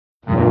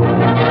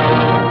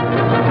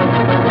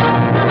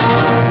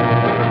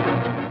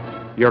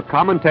Your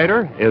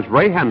commentator is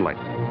Ray Henley.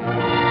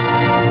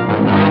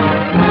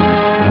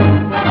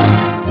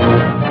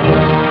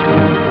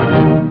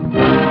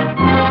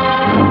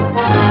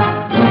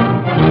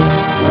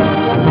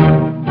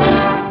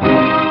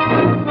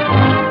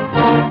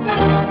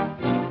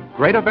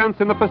 Great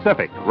events in the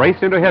Pacific race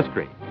into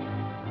history.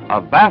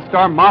 A vast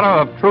armada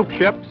of troop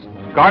ships,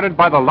 guarded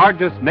by the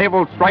largest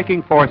naval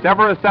striking force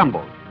ever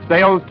assembled,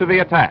 sails to the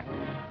attack.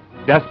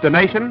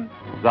 Destination,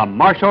 the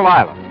Marshall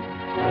Islands.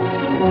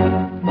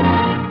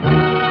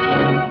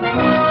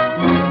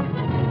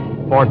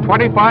 For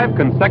 25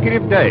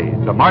 consecutive days,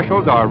 the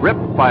Marshalls are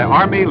ripped by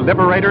Army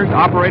liberators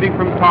operating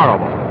from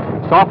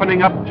Tarawa,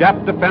 softening up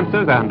Jap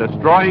defenses and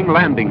destroying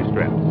landing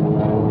strips.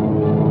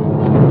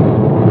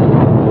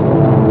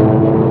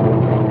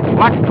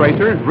 Flak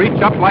tracers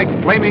reach up like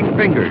flaming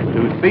fingers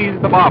to seize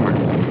the bombers,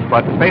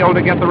 but fail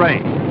to get the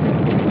range.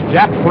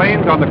 Jap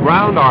planes on the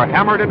ground are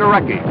hammered into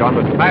wreckage on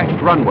the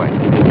smashed runway.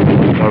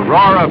 The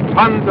roar of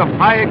tons of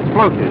high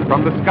explosives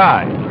from the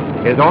sky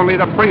is only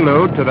the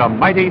prelude to the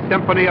mighty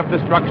symphony of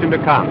destruction to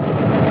come.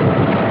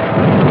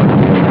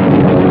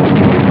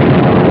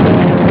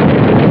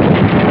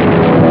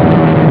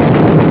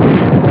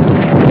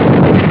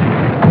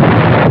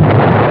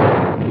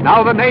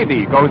 Now the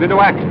Navy goes into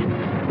action.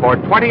 For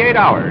 28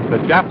 hours, the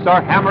Japs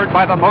are hammered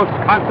by the most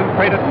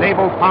concentrated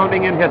naval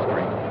pounding in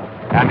history.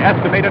 An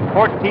estimated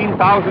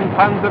 14,000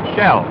 tons of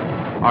shells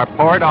are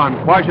poured on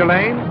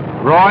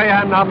Kwajalein, Roy,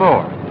 and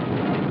Namur.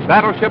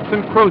 Battleships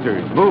and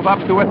cruisers move up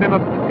to within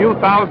a few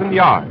thousand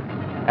yards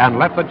and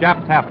let the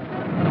Japs have it.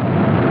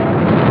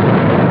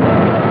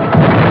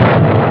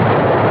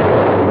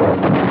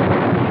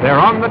 They're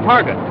on the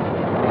target.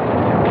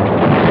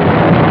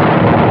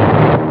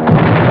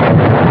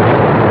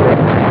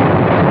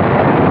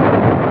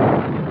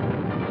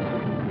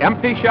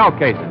 Empty shell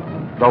cases,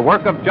 the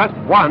work of just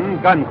one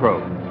gun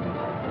crew.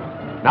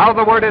 Now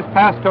the word is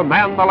passed to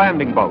man the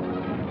landing boats,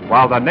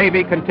 while the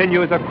Navy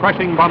continues a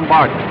crushing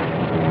bombardment.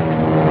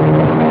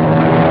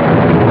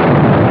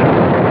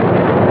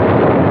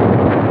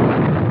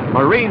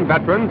 Marine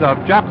veterans of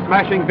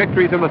Jap-smashing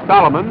victories in the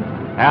Solomons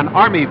and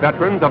Army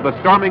veterans of the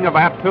storming of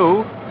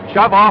Attu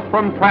shove off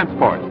from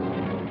transports,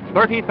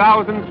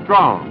 30,000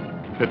 strong,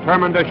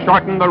 determined to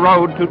shorten the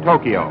road to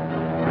Tokyo.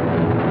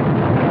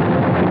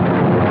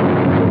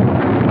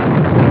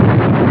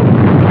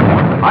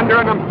 Under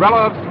an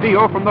umbrella of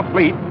steel from the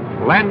fleet,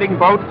 landing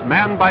boats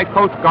manned by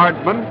Coast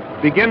Guardsmen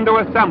begin to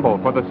assemble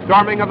for the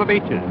storming of the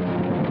beaches.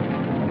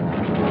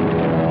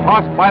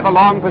 Tossed by the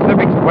long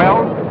Pacific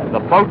swell, the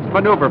boats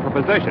maneuver for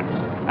position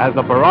as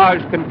the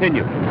barrage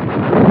continues.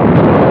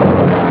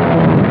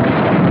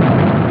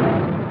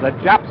 The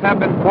Japs have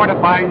been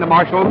fortifying the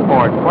Marshalls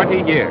for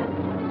 20 years,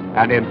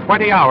 and in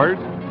 20 hours,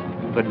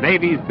 the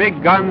Navy's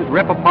big guns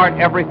rip apart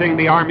everything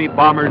the Army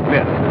bombers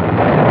missed.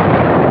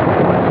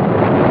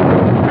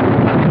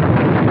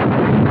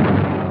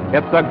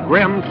 It's a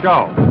grim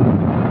show.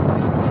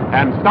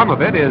 And some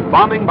of it is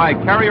bombing by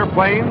carrier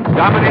planes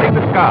dominating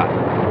the sky.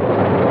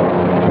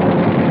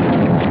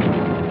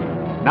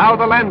 Now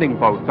the landing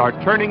boats are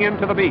churning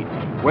into the beach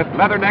with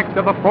leathernecks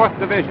of the 4th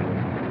Division,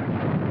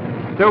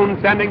 soon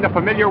sending the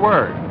familiar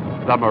word: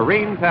 the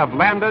Marines have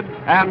landed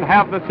and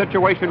have the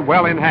situation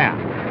well in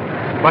hand.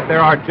 But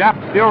there are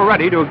Japs still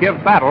ready to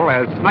give battle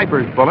as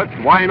snipers' bullets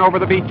whine over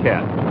the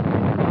beachhead.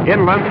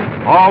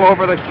 Inland, all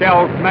over the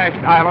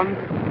shell-smashed islands,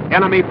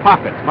 enemy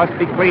pockets must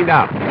be cleaned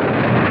out.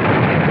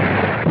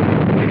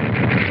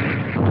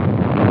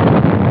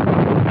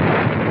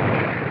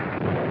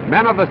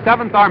 Men of the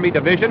 7th Army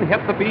Division hit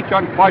the beach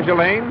on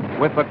Kwajalein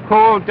with the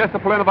cool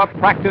discipline of a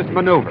practiced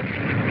maneuver.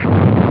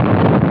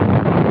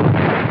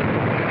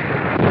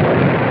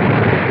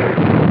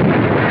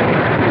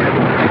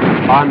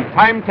 On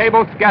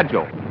timetable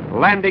schedule,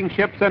 landing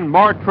ships and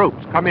more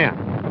troops come in.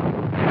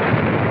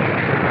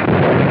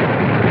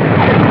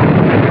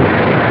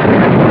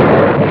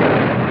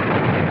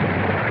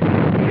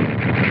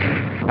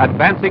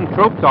 Advancing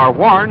troops are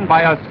warned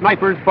by a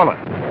sniper's bullet.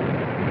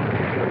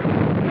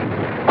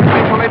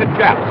 Isolated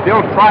Japs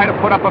still try to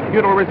put up a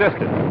futile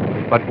resistance,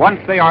 but once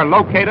they are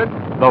located,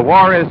 the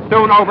war is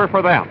soon over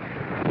for them.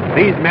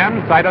 These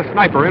men sight a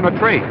sniper in a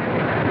tree.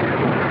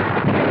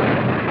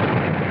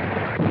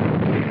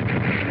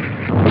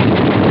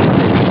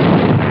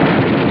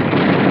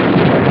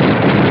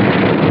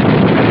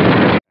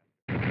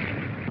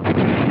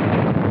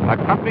 A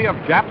company of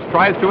Japs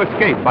tries to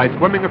escape by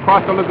swimming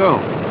across the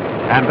lagoon,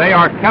 and they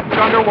are kept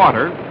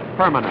underwater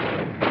permanently.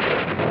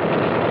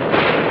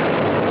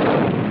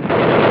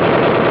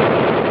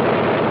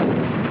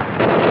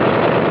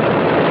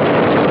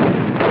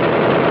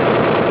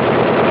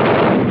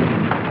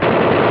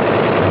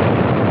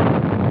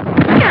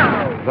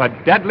 The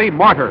deadly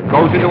mortar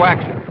goes into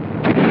action.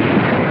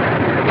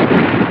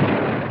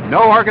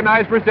 No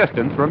organized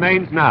resistance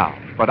remains now,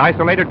 but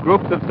isolated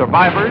groups of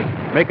survivors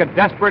make a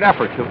desperate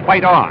effort to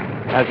fight on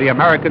as the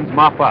Americans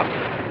mop up.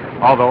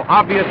 Although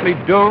obviously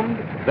doomed,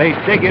 they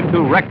dig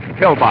into wrecked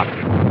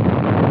pillboxes.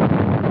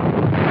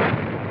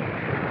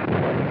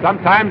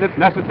 Sometimes it's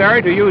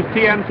necessary to use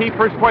TNT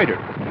persuaders,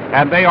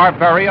 and they are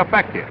very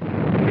effective.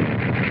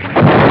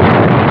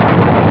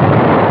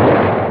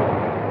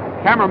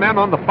 Cameramen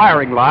on the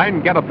firing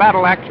line get a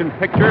battle action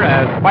picture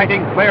as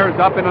fighting flares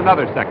up in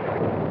another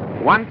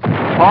sector. Once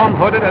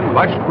palm-hooded and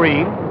lush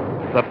green,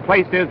 the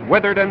place is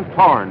withered and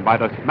torn by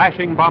the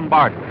smashing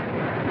bombardment.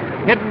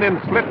 Hidden in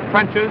slit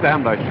trenches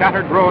and the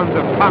shattered ruins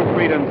of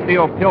concrete and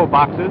steel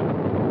pillboxes,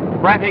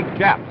 frantic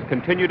Japs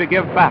continue to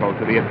give battle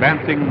to the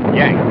advancing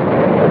Yanks.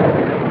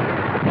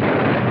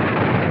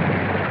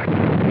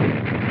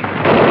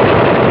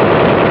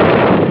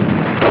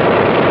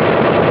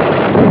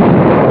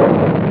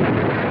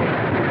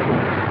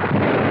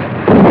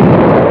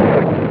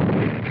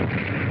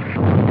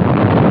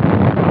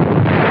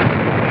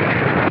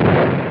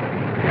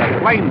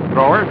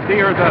 Flamethrower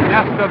sears a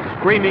nest of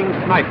screaming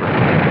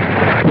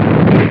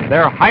snipers.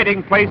 Their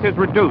hiding place is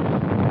reduced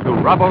to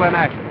rubble and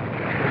ashes.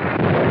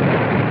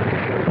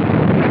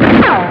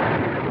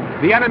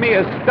 The enemy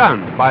is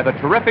stunned by the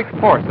terrific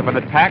force of an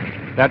attack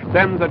that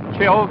sends a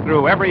chill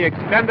through every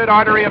extended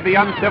artery of the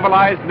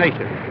uncivilized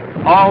nation,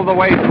 all the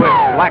way to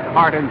its black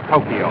heart in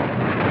Tokyo.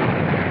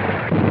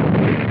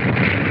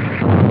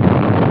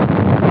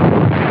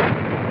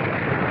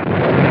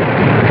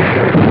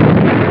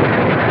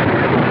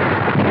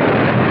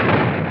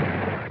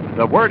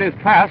 The word is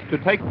passed to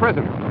take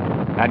prisoners,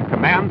 and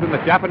commands in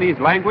the Japanese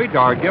language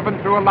are given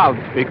through a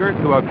loudspeaker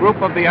to a group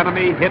of the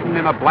enemy hidden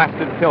in a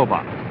blasted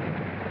pillbox.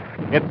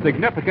 It's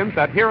significant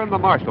that here in the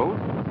Marshalls,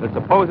 the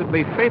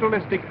supposedly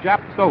fatalistic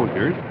Jap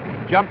soldiers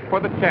jump for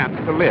the chance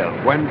to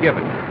live when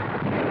given.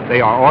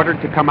 They are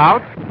ordered to come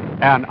out,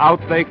 and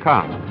out they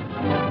come.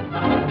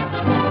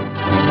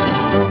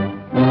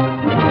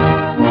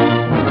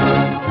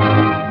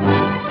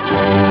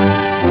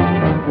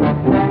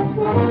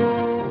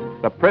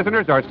 The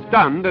prisoners are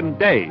stunned and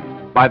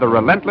dazed by the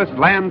relentless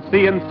land,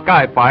 sea, and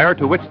sky fire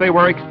to which they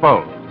were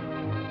exposed.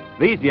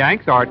 These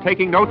Yanks are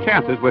taking no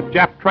chances with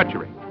Jap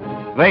treachery.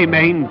 They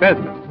mean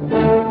business.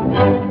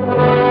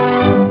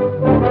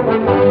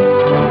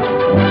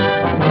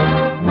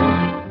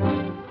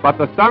 But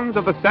the sons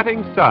of the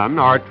setting sun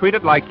are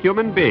treated like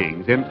human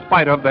beings in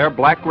spite of their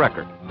black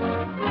record.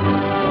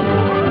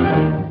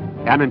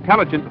 An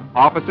intelligence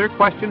officer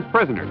questions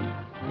prisoners.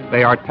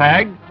 They are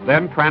tagged,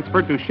 then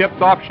transferred to ships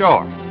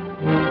offshore.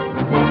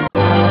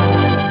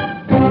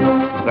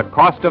 The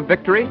cost of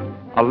victory,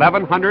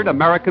 1,100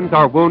 Americans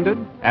are wounded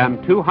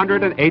and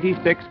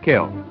 286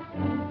 killed.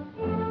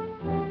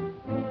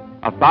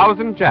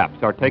 1,000 Japs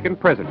are taken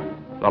prisoner,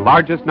 the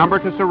largest number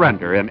to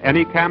surrender in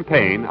any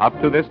campaign up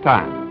to this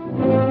time.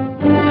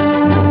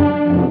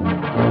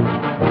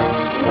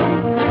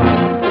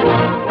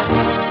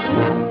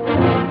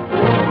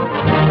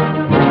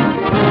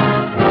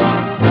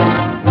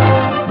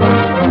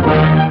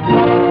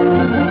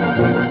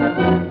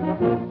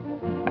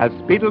 As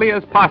speedily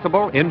as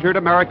possible, injured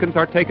Americans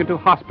are taken to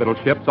hospital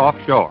ships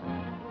offshore.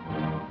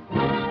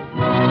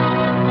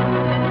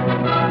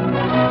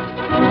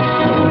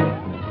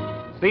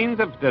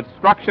 Scenes of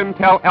destruction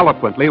tell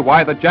eloquently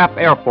why the Jap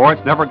Air Force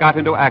never got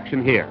into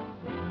action here.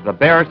 The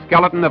bare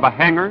skeleton of a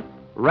hangar,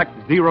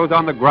 wrecked Zeros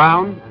on the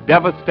ground,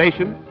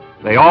 devastation,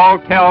 they all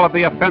tell of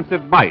the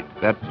offensive might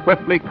that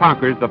swiftly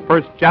conquers the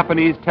first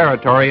Japanese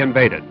territory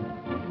invaded.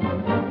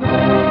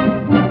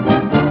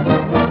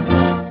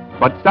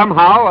 But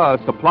somehow,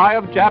 a supply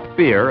of Jap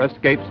beer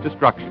escapes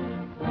destruction.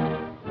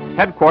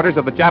 Headquarters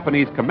of the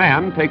Japanese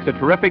command takes a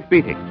terrific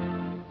beating.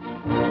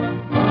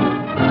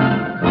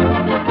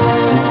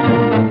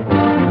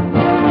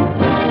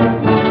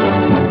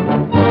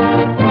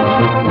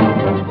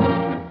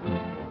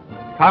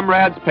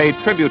 Comrades pay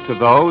tribute to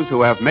those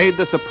who have made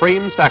the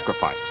supreme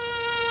sacrifice.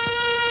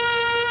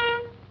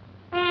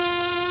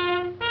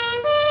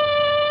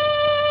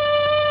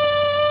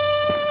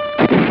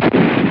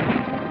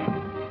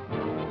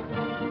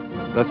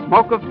 The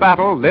smoke of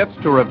battle lifts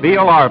to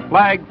reveal our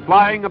flag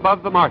flying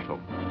above the Marshalls.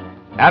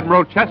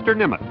 Admiral Chester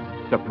Nimitz,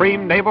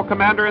 Supreme Naval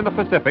Commander in the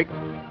Pacific,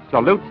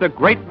 salutes a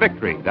great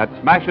victory that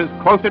smashes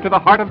closer to the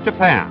heart of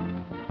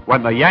Japan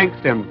when the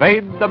Yanks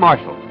invade the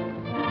Marshalls.